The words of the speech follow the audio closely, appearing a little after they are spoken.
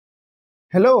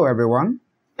Hello everyone.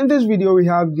 In this video we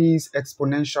have these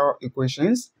exponential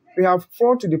equations. We have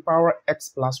 4 to the power x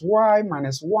plus y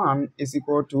minus 1 is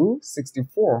equal to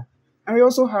 64. And we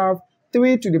also have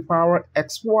 3 to the power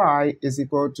xy is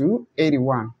equal to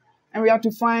 81. And we have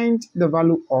to find the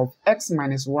value of x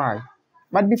minus y.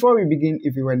 But before we begin,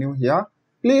 if you are new here,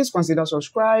 please consider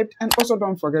subscribed and also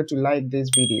don't forget to like this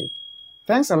video.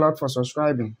 Thanks a lot for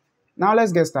subscribing. Now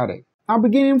let's get started. Now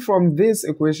beginning from this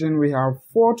equation, we have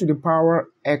 4 to the power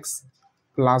x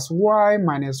plus y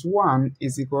minus 1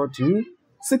 is equal to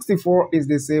 64 is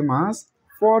the same as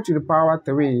 4 to the power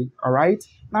 3, alright?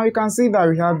 Now you can see that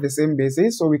we have the same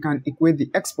basis, so we can equate the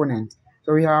exponent.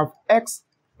 So we have x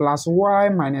plus y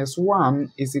minus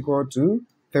 1 is equal to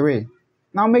 3.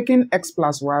 Now making x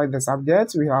plus y the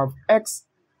subject, we have x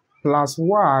plus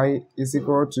y is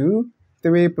equal to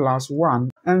 3 plus 1.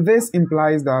 And this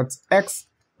implies that x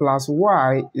plus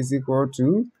y is equal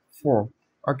to 4.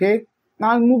 Okay,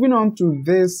 now moving on to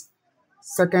this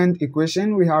second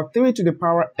equation, we have 3 to the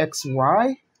power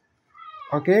xy,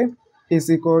 okay,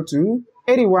 is equal to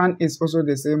 81 is also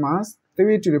the same as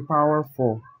 3 to the power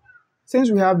 4. Since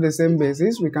we have the same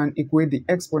basis, we can equate the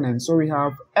exponent. So we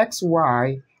have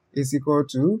xy is equal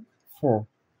to 4.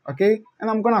 Okay,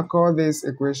 and I'm gonna call this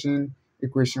equation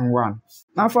 1.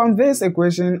 Now from this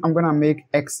equation, I'm gonna make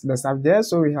x the subject,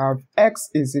 so we have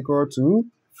x is equal to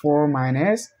 4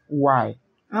 minus y.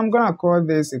 And I'm gonna call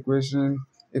this equation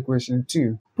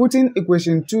 2. Putting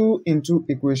equation 2 into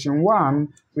equation 1,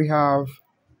 we have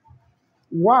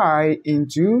y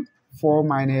into 4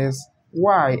 minus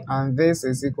y, and this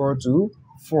is equal to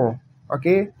 4.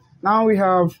 Okay, now we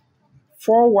have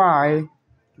 4y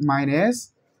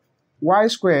minus y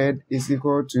squared is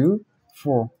equal to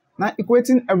 4. Now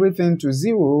equating everything to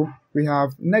 0, we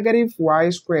have negative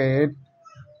y squared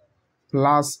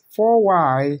plus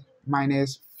 4y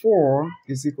minus 4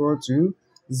 is equal to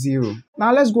 0.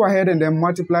 Now let's go ahead and then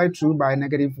multiply through by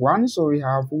negative 1. So we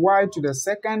have y to the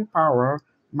second power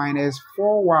minus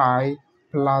 4y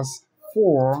plus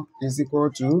 4 is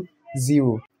equal to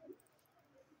 0.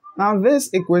 Now this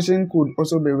equation could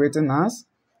also be written as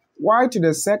y to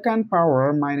the second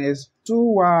power minus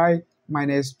 2y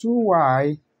minus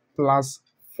 2y plus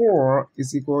 4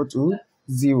 is equal to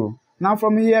 0. Now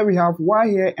from here we have y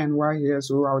here and y here,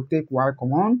 so I'll take y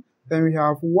common. Then we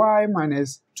have y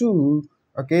minus 2.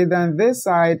 Okay, then this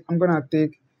side I'm gonna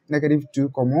take negative 2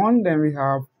 common. Then we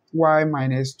have y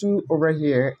minus 2 over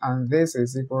here, and this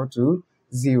is equal to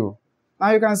 0.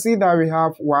 Now you can see that we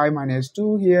have y minus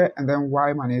 2 here and then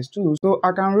y minus 2. So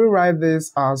I can rewrite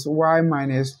this as y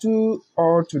minus 2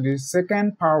 all to the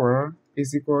second power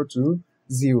is equal to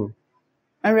 0.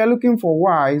 And we are looking for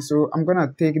y, so I'm going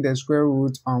to take the square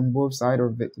root on both sides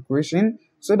of the equation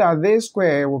so that this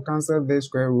square will cancel this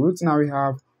square root. Now we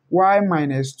have y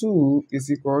minus 2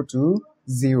 is equal to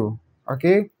 0.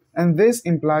 Okay, and this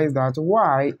implies that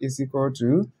y is equal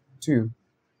to 2.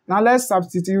 Now let's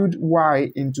substitute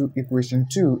y into equation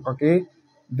 2, okay,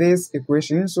 this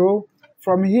equation. So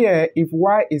from here, if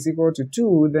y is equal to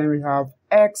 2, then we have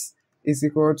x is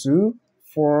equal to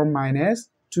 4 minus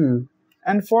 2.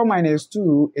 And 4 minus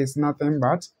 2 is nothing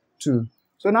but 2.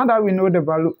 So now that we know the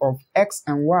value of x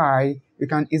and y, we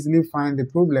can easily find the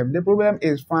problem. The problem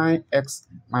is find x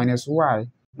minus y.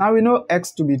 Now we know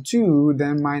x to be 2,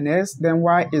 then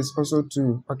y is also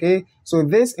 2, okay? So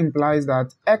this implies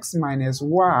that x minus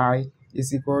y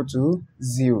is equal to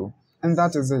 0. And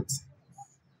that is it.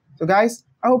 So guys,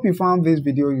 I hope you found this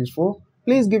video useful.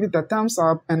 Please give it a thumbs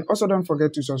up and also don't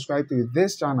forget to subscribe to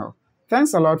this channel.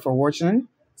 Thanks a lot for watching.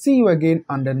 See you again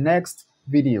on the next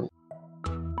video.